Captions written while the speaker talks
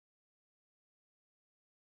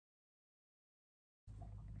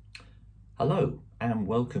Hello and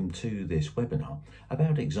welcome to this webinar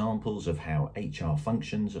about examples of how HR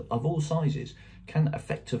functions of all sizes can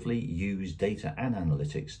effectively use data and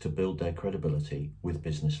analytics to build their credibility with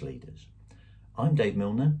business leaders. I'm Dave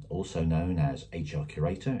Millner, also known as HR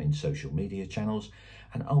Curator in social media channels,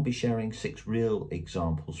 and I'll be sharing 6 real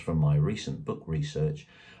examples from my recent book research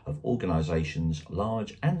of organisations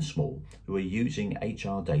large and small who are using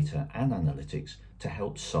HR data and analytics to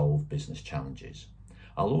help solve business challenges.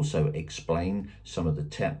 I'll also explain some of the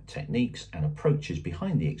techniques and approaches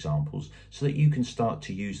behind the examples so that you can start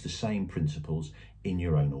to use the same principles in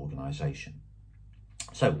your own organisation.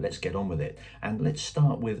 So let's get on with it, and let's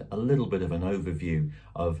start with a little bit of an overview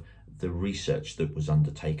of the research that was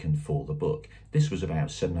undertaken for the book. This was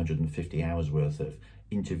about 750 hours worth of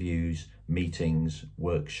interviews, meetings,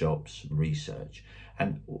 workshops, research.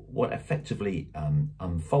 And what effectively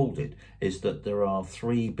unfolded is that there are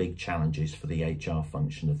 3 big challenges for the HR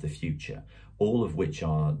function of the future, all of which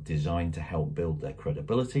are designed to help build their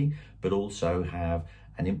credibility, but also have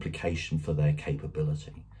an implication for their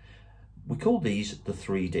capability. We call these the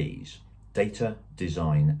 3 Ds: data,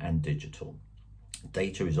 design, and digital.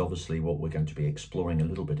 Data is obviously what we're going to be exploring a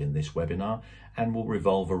little bit in this webinar, and will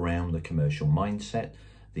revolve around the commercial mindset,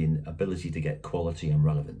 the ability to get quality and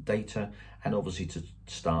relevant data, and obviously to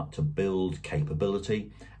start to build capability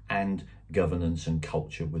and governance and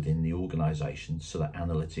culture within the organisation so that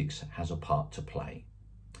analytics has a part to play.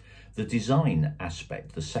 The design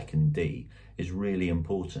aspect, the second D, is really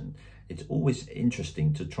important. It's always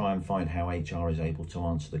interesting to try and find how HR is able to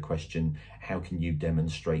answer the question, how can you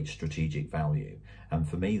demonstrate strategic value? And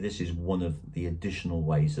for me, this is one of the additional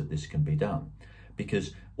ways that this can be done,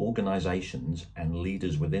 because organisations and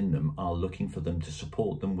leaders within them are looking for them to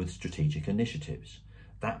support them with strategic initiatives.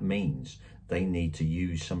 That means they need to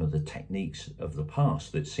use some of the techniques of the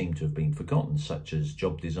past that seem to have been forgotten, such as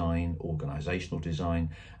job design, organisational design,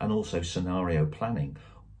 and also scenario planning,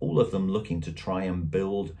 all of them looking to try and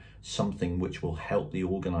build something which will help the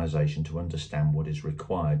organisation to understand what is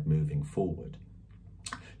required moving forward.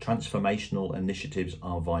 Transformational initiatives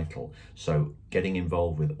are vital. So getting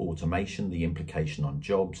involved with automation, the implication on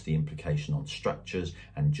jobs, the implication on structures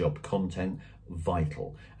and job content,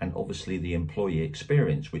 vital. And obviously the employee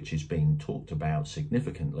experience, which is being talked about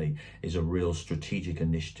significantly, is a real strategic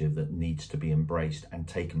initiative that needs to be embraced and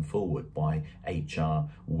taken forward by HR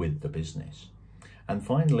with the business. And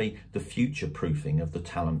finally, the future proofing of the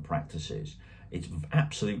talent practices. It's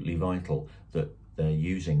absolutely vital that they're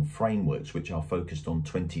using frameworks which are focused on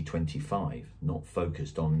 2025, not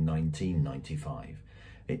focused on 1995.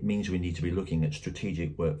 It means we need to be looking at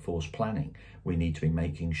strategic workforce planning. We need to be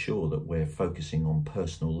making sure that we're focusing on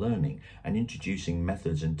personal learning and introducing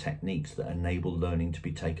methods and techniques that enable learning to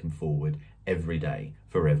be taken forward every day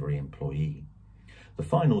for every employee. The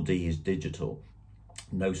final D is digital.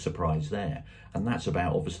 No surprise there. And that's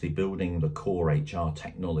about obviously building the core HR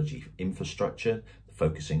technology infrastructure,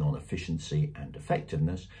 focusing on efficiency and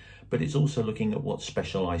effectiveness, but it's also looking at what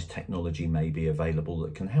specialised technology may be available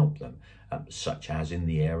that can help them, such as in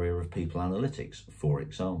the area of people analytics, for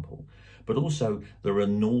example. But also there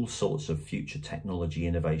are all sorts of future technology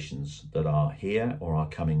innovations that are here or are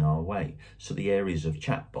coming our way. So the areas of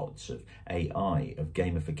chatbots, of AI, of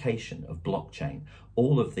gamification, of blockchain,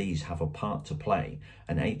 all of these have a part to play,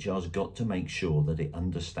 and HR's got to make sure that it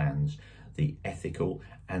understands the ethical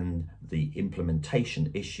and the implementation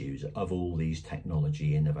issues of all these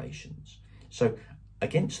technology innovations. So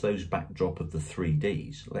against those backdrop of the 3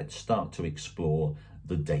 Ds, let's start to explore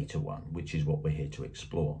the data one, which is what we're here to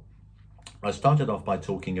explore. I started off by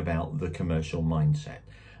talking about the commercial mindset.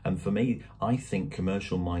 And for me, I think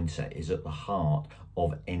commercial mindset is at the heart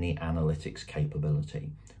of any analytics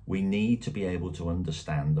capability. We need to be able to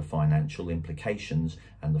understand the financial implications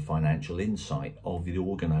and the financial insight of the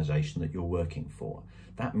organisation that you're working for.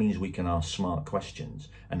 That means we can ask smart questions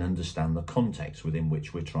and understand the context within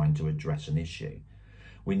which we're trying to address an issue.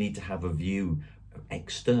 We need to have a view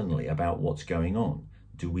externally about what's going on.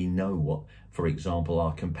 Do we know what, for example,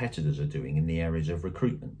 our competitors are doing in the areas of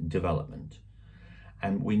recruitment and development?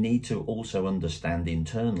 And we need to also understand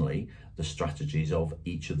internally the strategies of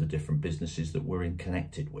each of the different businesses that we're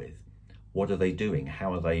connected with. What are they doing?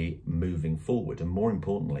 How are they moving forward? And more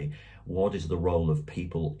importantly, what is the role of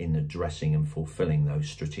people in addressing and fulfilling those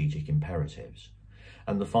strategic imperatives?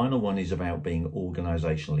 And the final one is about being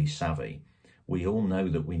organisationally savvy. We all know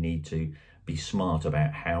that we need to be smart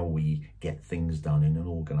about how we get things done in an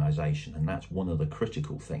organisation, and that's one of the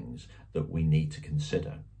critical things that we need to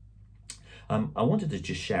consider. I wanted to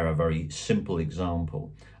just share a very simple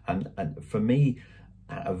example, and for me,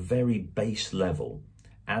 at a very base level,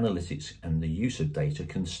 analytics and the use of data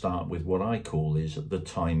can start with what I call is the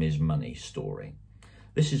time is money story.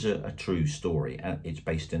 This is a true story. It's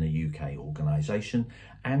based in a UK organisation,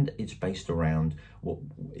 and it's based around what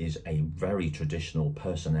is a very traditional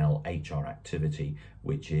personnel HR activity,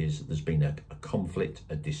 which is there's been a conflict,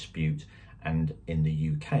 a dispute, and in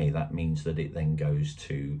the UK that means that it then goes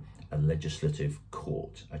to a legislative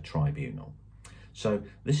court, a tribunal. So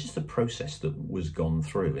this is the process that was gone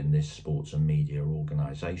through in this sports and media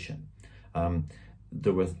organisation.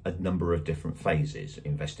 There were a number of different phases: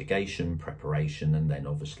 investigation, preparation, and then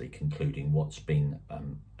obviously concluding what's been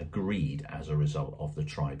agreed as a result of the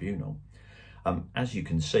tribunal. As you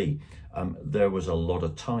can see, there was a lot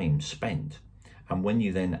of time spent, and when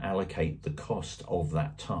you then allocate the cost of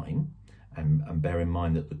that time, and bear in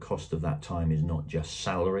mind that the cost of that time is not just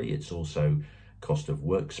salary, it's also cost of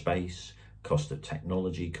workspace, cost of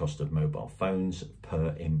technology, cost of mobile phones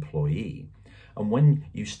per employee. And when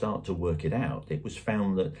you start to work it out, it was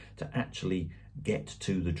found that to actually get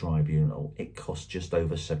to the tribunal, it cost just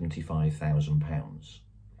over £75,000.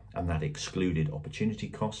 And that excluded opportunity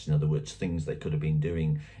costs, in other words, things they could have been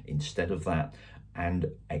doing instead of that,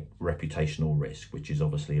 and a reputational risk, which is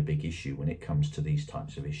obviously a big issue when it comes to these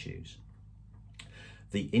types of issues.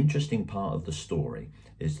 The interesting part of the story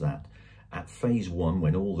is that at phase one,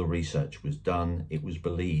 when all the research was done, it was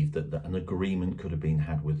believed that an agreement could have been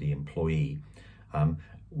had with the employee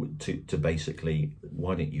to basically,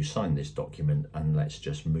 why don't you sign this document and let's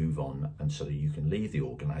just move on, and so that you can leave the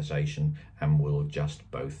organisation, and we'll just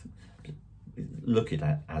both look at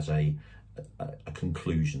it as a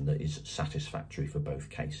conclusion that is satisfactory for both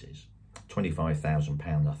cases.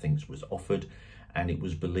 £25,000 I think was offered, and it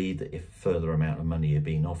was believed that if further amount of money had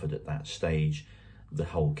been offered at that stage, the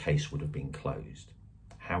whole case would have been closed.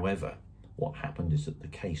 However, what happened is that the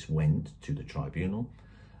case went to the tribunal.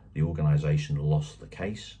 The organisation lost the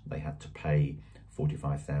case. They had to pay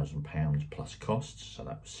 £45,000 plus costs, so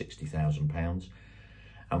that was £60,000.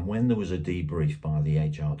 And when there was a debrief by the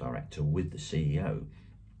HR director with the CEO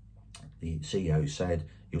said,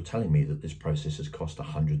 "You're telling me that this process has cost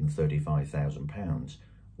 £135,000.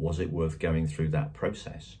 Was it worth going through that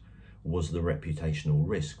process? Was the reputational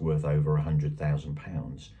risk worth over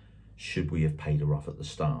 £100,000? Should we have paid her off at the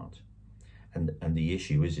start?" And the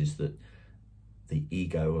issue is that the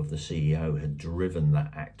ego of the CEO had driven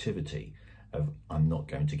that activity of, I'm not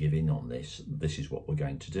going to give in on this, this is what we're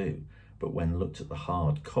going to do. But when looked at the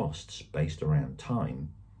hard costs based around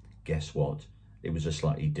time, guess what? It was a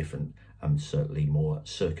slightly different and certainly more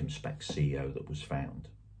circumspect CEO that was found.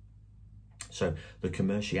 So the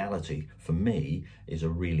commerciality for me is a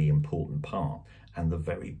really important part, and the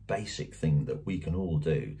very basic thing that we can all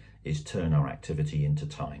do is turn our activity into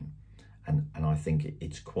time. And I think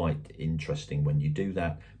it's quite interesting when you do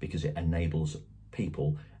that, because it enables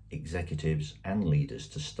people, executives and leaders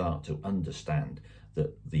to start to understand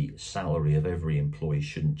that the salary of every employee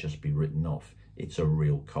shouldn't just be written off. It's a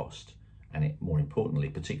real cost. And it, more importantly,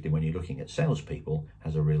 particularly when you're looking at salespeople,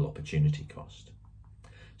 has a real opportunity cost.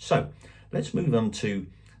 So let's move on to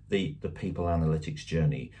the people analytics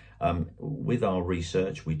journey. With our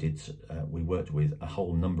research, we worked with a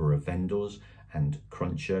whole number of vendors, and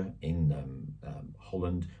Cruncher in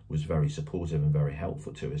Holland was very supportive and very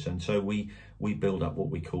helpful to us. And so we build up what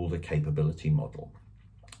we call the capability model.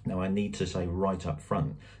 Now, I need to say right up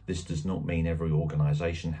front, this does not mean every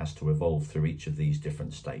organisation has to evolve through each of these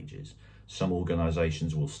different stages. Some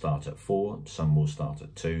organisations will start at 4, some will start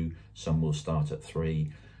at 2, some will start at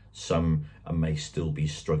 3, some may still be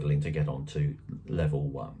struggling to get onto level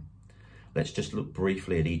 1. Let's just look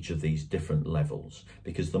briefly at each of these different levels,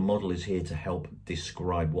 because the model is here to help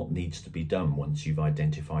describe what needs to be done once you've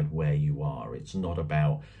identified where you are. It's not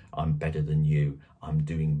about, I'm better than you, I'm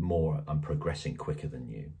doing more, I'm progressing quicker than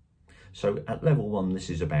you. So at level 1, this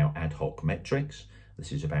is about ad hoc metrics.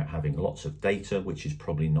 This is about having lots of data, which is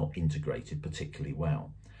probably not integrated particularly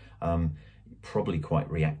well. Probably quite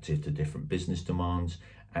reactive to different business demands,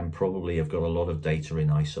 and probably have got a lot of data in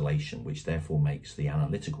isolation, which therefore makes the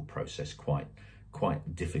analytical process quite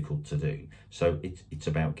difficult to do. So it's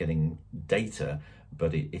about getting data,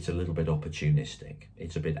 but it's a little bit opportunistic.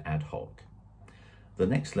 It's a bit ad hoc. The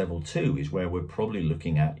next level 2 is where we're probably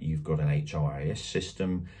looking at, you've got an HRIS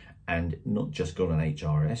system, and not just got an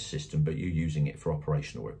HRIS system, but you're using it for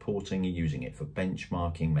operational reporting, you're using it for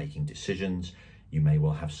benchmarking, making decisions. You may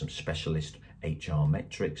well have some specialist HR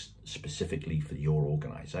metrics specifically for your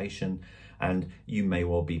organisation, and you may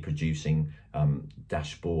well be producing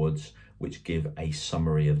dashboards which give a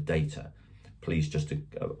summary of data. Please, just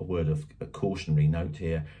a word of a cautionary note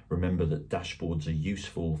here. Remember that dashboards are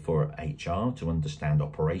useful for HR to understand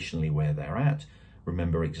operationally where they're at,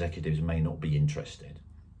 remember, executives may not be interested.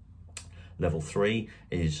 Level 3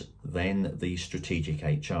 is then the strategic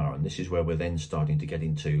HR, and this is where we're then starting to get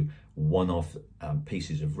into one-off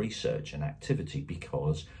pieces of research and activity,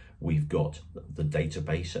 because we've got the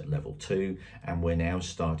database at level 2, and we're now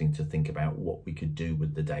starting to think about what we could do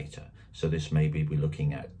with the data. So this may be we're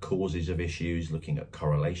looking at causes of issues, looking at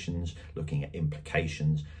correlations, looking at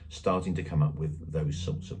implications, starting to come up with those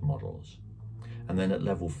sorts of models. And then at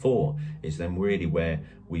level 4 is then really where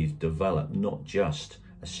we've developed not just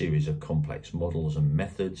a series of complex models and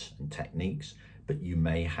methods and techniques, but you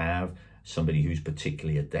may have somebody who's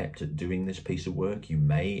particularly adept at doing this piece of work. You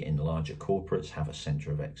may, in larger corporates, have a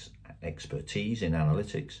center of expertise in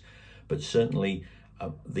analytics, but certainly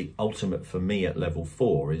the ultimate for me at level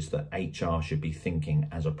 4 is that HR should be thinking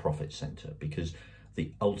as a profit center, because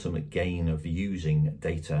the ultimate gain of using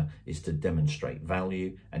data is to demonstrate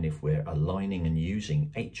value. And if we're aligning and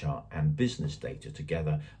using HR and business data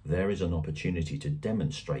together, there is an opportunity to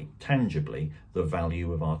demonstrate tangibly the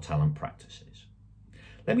value of our talent practices.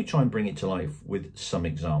 Let me try and bring it to life with some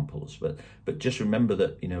examples, but just remember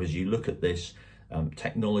that, you know, as you look at this,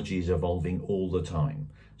 technology is evolving all the time.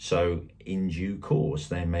 So in due course,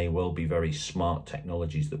 there may well be very smart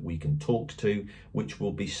technologies that we can talk to, which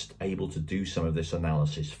will be able to do some of this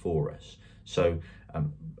analysis for us. So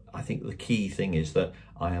I think the key thing is that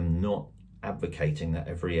I am not advocating that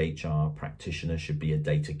every HR practitioner should be a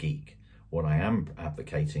data geek. What I am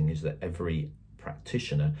advocating is that every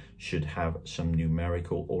practitioner should have some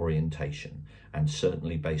numerical orientation, and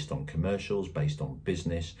certainly based on commercials, based on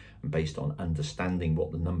business, and based on understanding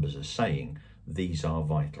what the numbers are saying. These are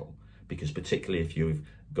vital, because particularly if you've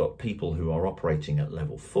got people who are operating at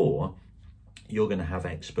level 4, you're going to have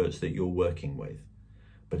experts that you're working with.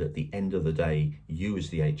 But at the end of the day, you as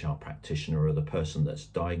the HR practitioner are the person that's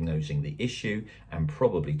diagnosing the issue and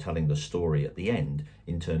probably telling the story at the end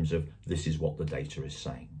in terms of this is what the data is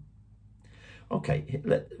saying. Okay,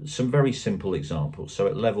 some very simple examples. So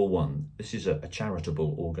at level 1, this is a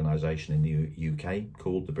charitable organisation in the UK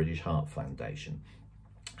called the British Heart Foundation.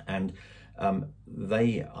 And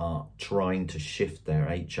they are trying to shift their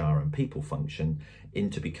HR and people function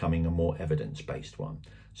into becoming a more evidence-based one.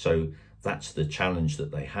 So that's the challenge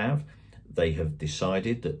that they have. They have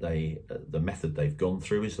decided that the method they've gone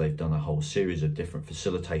through is they've done a whole series of different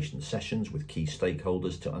facilitation sessions with key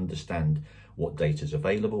stakeholders to understand what data is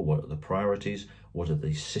available, what are the priorities, what are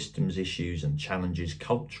the systems issues and challenges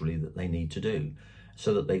culturally that they need to do,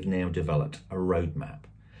 so that they've now developed a roadmap.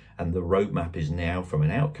 And the roadmap is now, from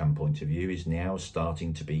an outcome point of view, is now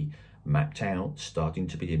starting to be mapped out, starting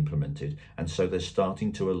to be implemented. And so they're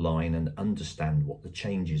starting to align and understand what the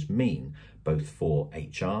changes mean, both for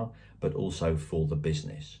HR, but also for the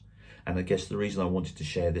business. And I guess the reason I wanted to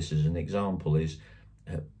share this as an example is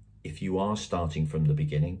if you are starting from the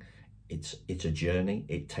beginning, it's a journey,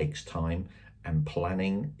 it takes time, and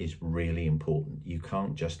planning is really important. You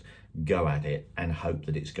can't just go at it and hope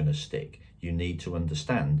that it's going to stick. You need to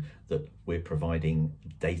understand that we're providing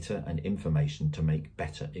data and information to make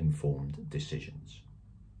better informed decisions.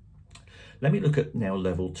 Let me look at now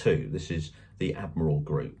level 2. This is the Admiral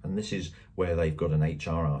Group, and this is where they've got an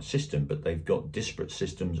HRR system, but they've got disparate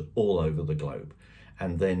systems all over the globe.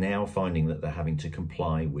 And they're now finding that they're having to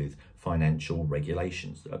comply with financial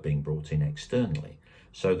regulations that are being brought in externally.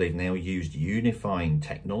 So they've now used unifying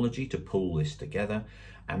technology to pull this together.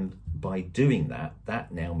 And by doing that,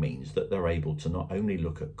 that now means that they're able to not only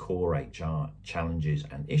look at core HR challenges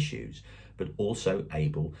and issues, but also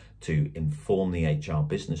able to inform the HR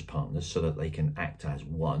business partners so that they can act as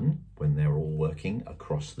one when they're all working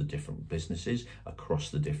across the different businesses, across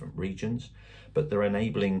the different regions. But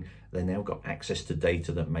they've now got access to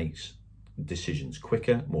data that makes decisions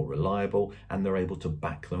quicker, more reliable, and they're able to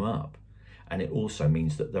back them up. And it also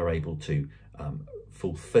means that they're able to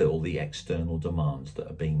fulfill the external demands that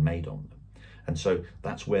are being made on them. And so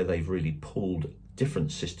that's where they've really pulled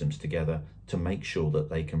different systems together to make sure that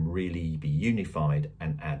they can really be unified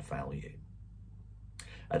and add value.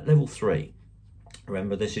 At level 3,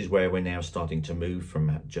 remember, this is where we're now starting to move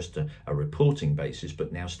from just a reporting basis,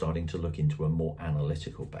 but now starting to look into a more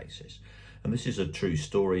analytical basis. And this is a true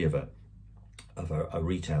story of a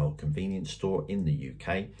retail convenience store in the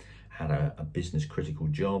UK. Had a business critical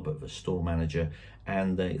job of a store manager,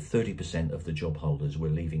 and 30% of the job holders were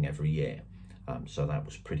leaving every year. So that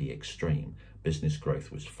was pretty extreme. Business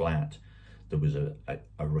growth was flat. There was a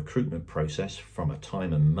recruitment process from a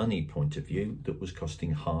time and money point of view that was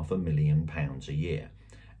costing £500,000 a year.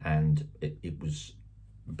 And it was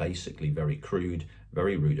basically very crude,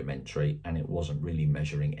 very rudimentary, and it wasn't really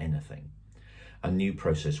measuring anything. A new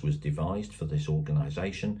process was devised for this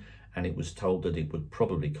organisation, and it was told that it would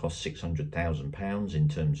probably cost £600,000 in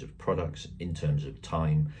terms of products, in terms of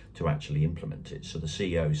time to actually implement it. So the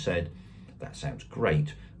CEO said, that sounds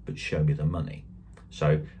great, but show me the money.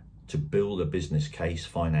 So to build a business case,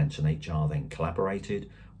 finance and HR then collaborated,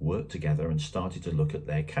 worked together and started to look at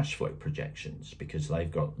their cash flow projections, because they've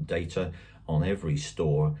got data on every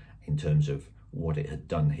store in terms of what it had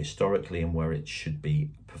done historically and where it should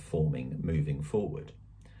be performing moving forward.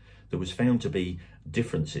 There was found to be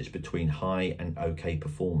differences between high and okay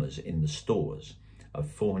performers in the stores of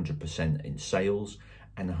 400% in sales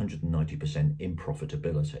and 190% in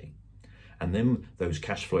profitability. And then those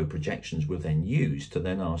cash flow projections were then used to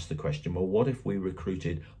then ask the question, well, what if we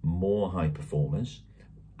recruited more high performers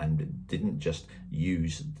and didn't just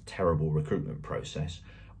use the terrible recruitment process?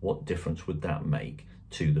 What difference would that make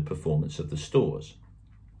to the performance of the stores?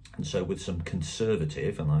 And so with some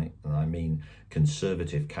conservative, and I mean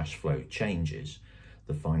conservative cash flow changes,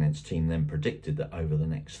 the finance team then predicted that over the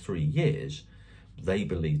next 3 years, they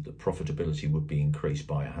believed that profitability would be increased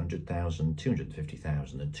by 100,000,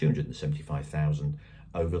 250,000 and 275,000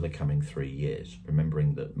 over the coming 3 years,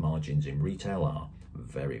 remembering that margins in retail are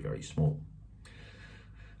very, very small.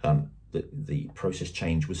 The process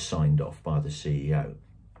change was signed off by the CEO.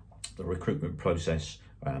 The recruitment process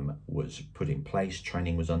was put in place,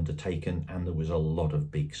 training was undertaken, and there was a lot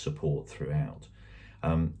of big support throughout.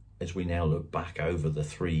 As we now look back over the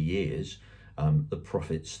 3 years, the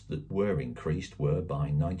profits that were increased were by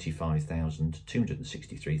 £95,000,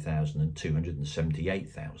 £263,000 and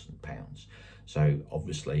 £278,000. So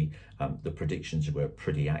obviously the predictions were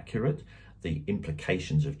pretty accurate. The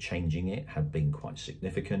implications of changing it have been quite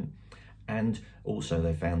significant. And also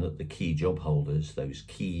they found that the key job holders, those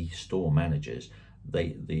key store managers,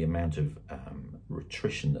 the amount of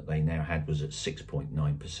attrition that they now had was at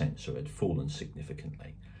 6.9%, so it had fallen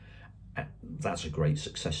significantly. That's a great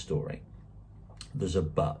success story. There's a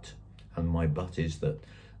but, and my but is that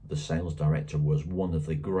the sales director was one of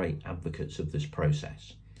the great advocates of this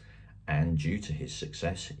process, and due to his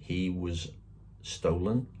success he was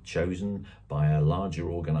chosen by a larger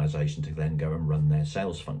organisation to then go and run their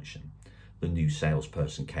sales function. The new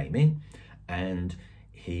salesperson came in and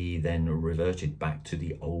he then reverted back to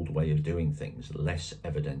the old way of doing things, less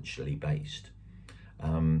evidentially based.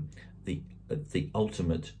 The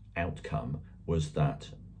ultimate outcome was that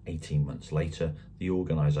 18 months later, the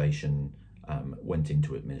organisation went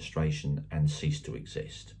into administration and ceased to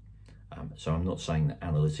exist. So I'm not saying that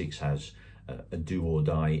analytics has a do or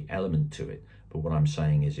die element to it, but what I'm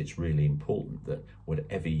saying is it's really important that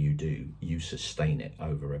whatever you do, you sustain it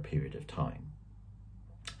over a period of time.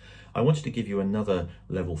 I wanted to give you another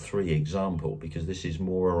level 3 example, because this is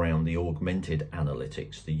more around the augmented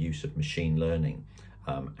analytics, the use of machine learning,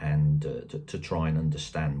 and to try and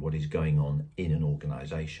understand what is going on in an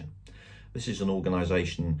organisation. This is an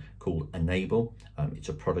organisation called Enable. It's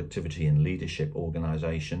a productivity and leadership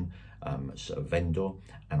organisation, it's a vendor,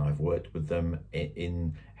 and I've worked with them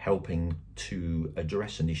in helping to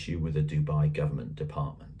address an issue with a Dubai government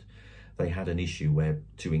department. They had an issue where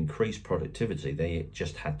to increase productivity, they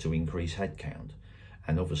just had to increase headcount.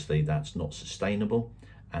 And obviously that's not sustainable,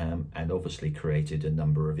 and obviously created a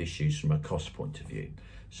number of issues from a cost point of view.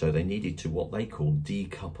 So they needed to what they call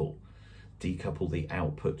decouple the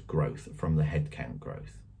output growth from the headcount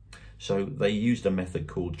growth. So they used a method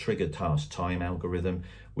called trigger task time algorithm,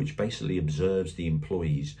 which basically observes the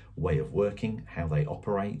employee's way of working, how they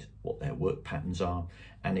operate, what their work patterns are,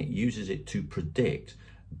 and it uses it to predict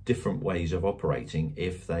different ways of operating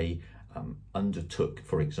if they undertook,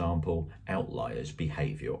 for example, outliers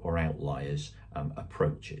behavior or outliers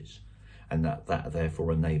approaches. And that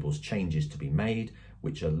therefore enables changes to be made,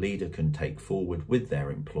 which a leader can take forward with their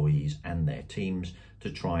employees and their teams to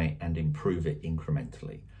try and improve it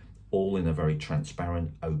incrementally, all in a very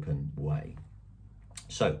transparent, open way.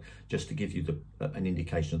 So just to give you an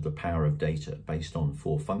indication of the power of data, based on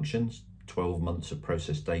 4 functions, 12 months of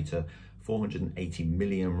process data, 480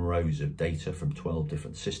 million rows of data from 12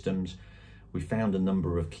 different systems, we found a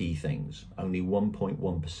number of key things. Only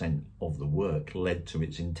 1.1% of the work led to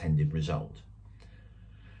its intended result.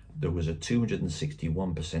 There was a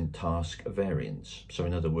 261% task variance. So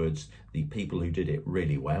in other words, the people who did it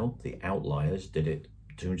really well, the outliers, did it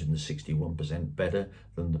 261% better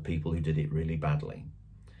than the people who did it really badly.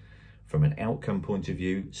 From an outcome point of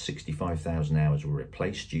view, 65,000 hours were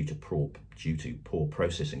replaced due to poor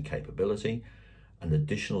processing capability. An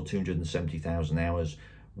additional 270,000 hours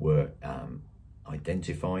were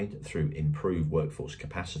identified through improved workforce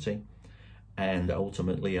capacity, and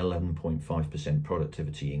ultimately 11.5%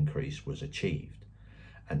 productivity increase was achieved.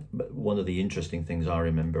 And one of the interesting things I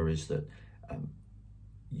remember is that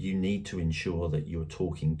you need to ensure that you're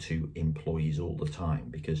talking to employees all the time,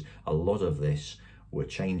 because a lot of this were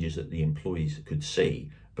changes that the employees could see,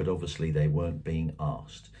 but obviously they weren't being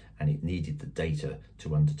asked, and it needed the data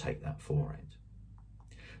to undertake that for it.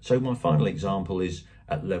 So my final example is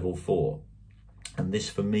at level 4. And this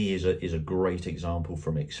for me is a great example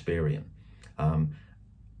from Experian.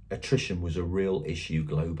 Attrition was a real issue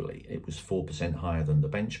globally. It was 4% higher than the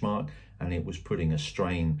benchmark, and it was putting a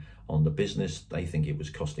strain on the business. They think it was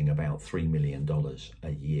costing about $3 million a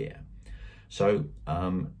year. So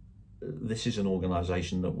this is an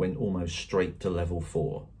organization that went almost straight to level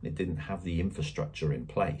 4. It didn't have the infrastructure in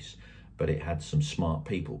place, but it had some smart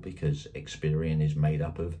people, because Experian is made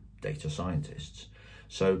up of data scientists.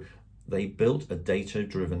 So they built a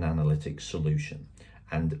data-driven analytics solution.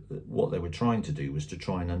 And what they were trying to do was to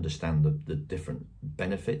try and understand the different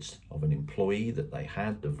benefits of an employee that they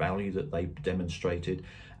had, the value that they demonstrated,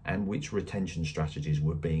 and which retention strategies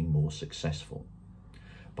were being more successful.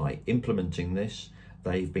 By implementing this,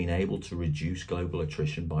 they've been able to reduce global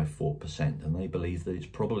attrition by 4%, and they believe that it's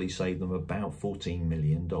probably saved them about $14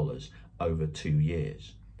 million over 2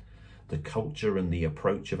 years. The culture and the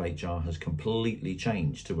approach of HR has completely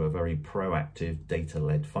changed to a very proactive,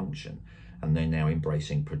 data-led function, and they're now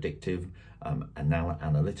embracing predictive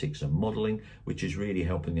analytics and modeling, which is really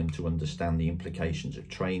helping them to understand the implications of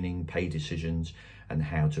training, pay decisions, and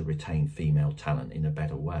how to retain female talent in a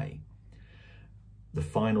better way. The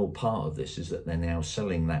final part of this is that they're now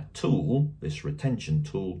selling that tool, this retention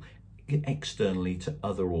tool, externally to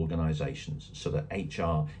other organizations, so that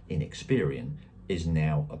HR in Experian is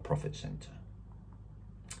now a profit center.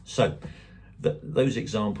 So those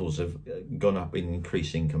examples have gone up in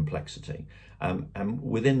increasing complexity. And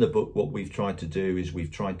within the book, what we've tried to do is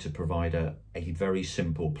we've tried to provide a very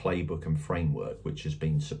simple playbook and framework, which has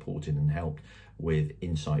been supported and helped with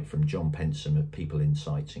insight from John Pensome of People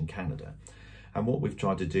Insights in Canada. And what we've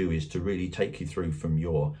tried to do is to really take you through from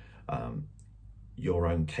your own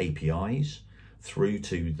KPIs through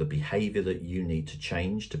to the behavior that you need to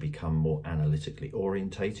change to become more analytically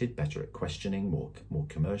orientated, better at questioning, more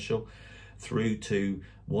commercial, through to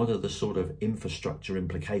what are the sort of infrastructure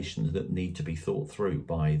implications that need to be thought through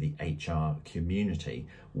by the HR community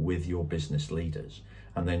with your business leaders.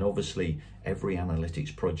 And then obviously every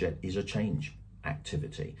analytics project is a change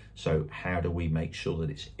activity. So how do we make sure that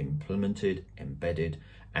it's implemented, embedded,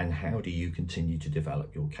 and how do you continue to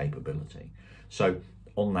develop your capability? So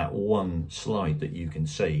on that one slide that you can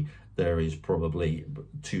see, there is probably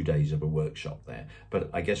 2 days of a workshop there. But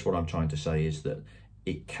I guess what I'm trying to say is that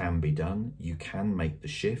it can be done. You can make the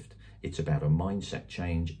shift. It's about a mindset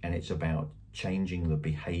change, and it's about changing the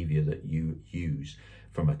behavior that you use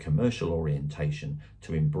from a commercial orientation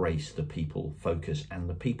to embrace the people focus and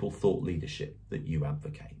the people thought leadership that you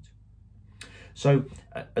advocate. So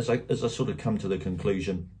as I sort of come to the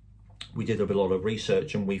conclusion, we did a lot of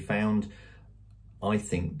research, and we found, I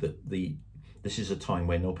think, that this is a time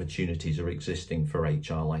when opportunities are existing for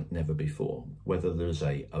HR like never before. Whether there's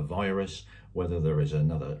a virus, whether there is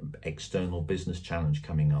another external business challenge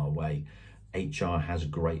coming our way, HR has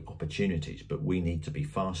great opportunities, but we need to be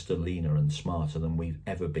faster, leaner, and smarter than we've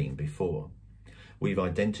ever been before. We've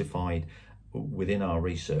identified within our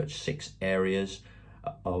research 6 areas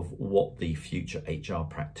of what the future HR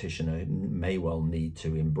practitioner may well need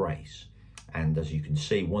to embrace. And as you can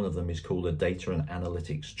see, one of them is called a data and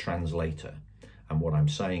analytics translator. And what I'm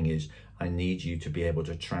saying is, I need you to be able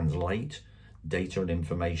to translate data and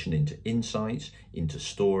information into insights, into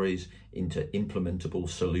stories, into implementable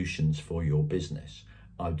solutions for your business.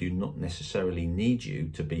 I do not necessarily need you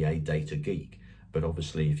to be a data geek, but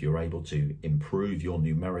obviously if you're able to improve your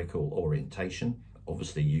numerical orientation,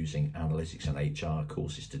 obviously using analytics and HR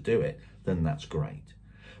courses to do it, then that's great.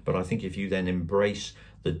 But I think if you then embrace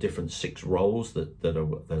the different 6 roles that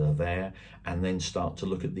are there, and then start to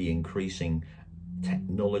look at the increasing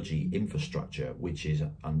technology infrastructure which is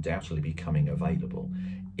undoubtedly becoming available,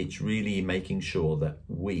 it's really making sure that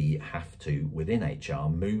we have to, within HR,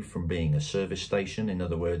 move from being a service station, in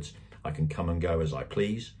other words, I can come and go as I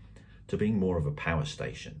please, to being more of a power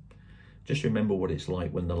station. Just remember what it's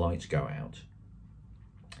like when the lights go out.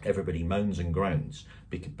 Everybody moans and groans,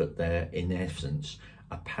 but they're in essence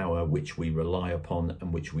a power which we rely upon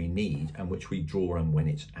and which we need and which we draw on when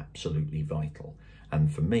it's absolutely vital.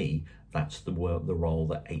 And for me, that's the role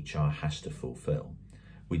that HR has to fulfill.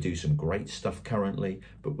 We do some great stuff currently,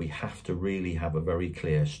 but we have to really have a very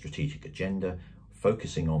clear strategic agenda,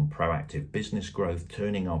 focusing on proactive business growth,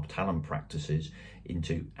 turning our talent practices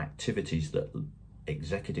into activities that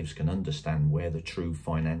executives can understand where the true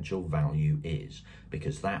financial value is,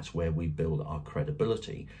 because that's where we build our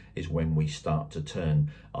credibility, is when we start to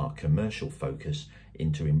turn our commercial focus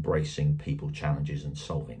into embracing people challenges and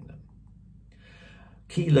solving them.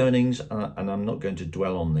 Key learnings, and I'm not going to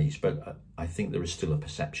dwell on these, but I think there is still a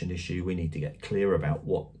perception issue. We need to get clear about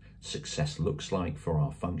what success looks like for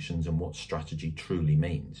our functions and what strategy truly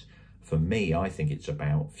means. For me, I think it's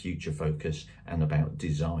about future focus and about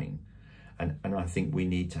design. And I think we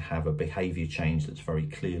need to have a behaviour change that's very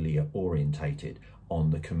clearly orientated on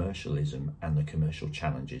the commercialism and the commercial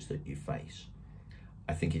challenges that you face.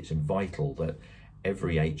 I think it's vital that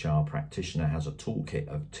every HR practitioner has a toolkit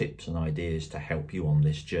of tips and ideas to help you on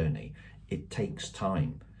this journey. It takes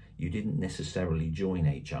time. You didn't necessarily join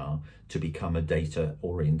HR to become a data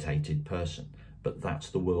orientated person, but that's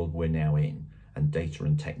the world we're now in, and data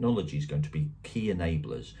and technology is going to be key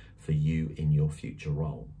enablers for you in your future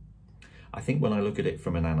role. I think when I look at it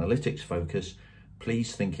from an analytics focus,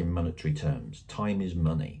 please think in monetary terms. Time is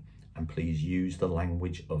money, and please use the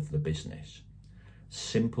language of the business.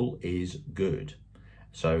 Simple is good.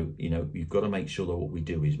 So, you've got to make sure that what we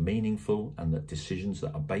do is meaningful and that decisions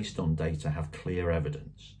that are based on data have clear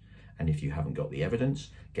evidence. And if you haven't got the evidence,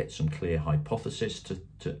 get some clear hypothesis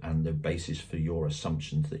and the basis for your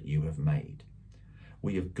assumptions that you have made.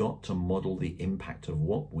 We have got to model the impact of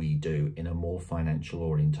what we do in a more financial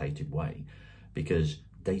orientated way, because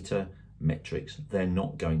data, metrics, they're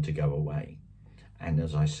not going to go away. And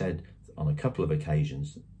as I said on a couple of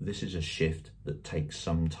occasions, this is a shift that takes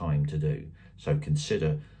some time to do. So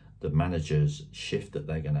consider the manager's shift that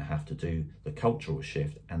they're going to have to do, the cultural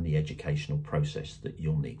shift, and the educational process that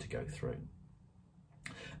you'll need to go through.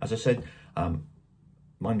 As I said, I'm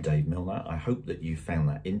Dave Millner. I hope that you found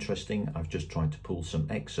that interesting. I've just tried to pull some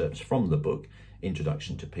excerpts from the book,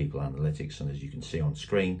 Introduction to People Analytics, and as you can see on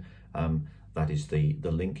screen, that is the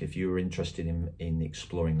link if you're interested in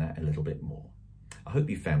exploring that a little bit more. I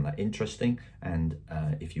hope you found that interesting, and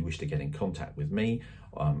if you wish to get in contact with me,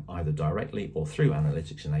 either directly or through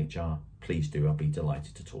Analytics in HR, please do. I'll be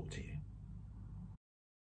delighted to talk to you.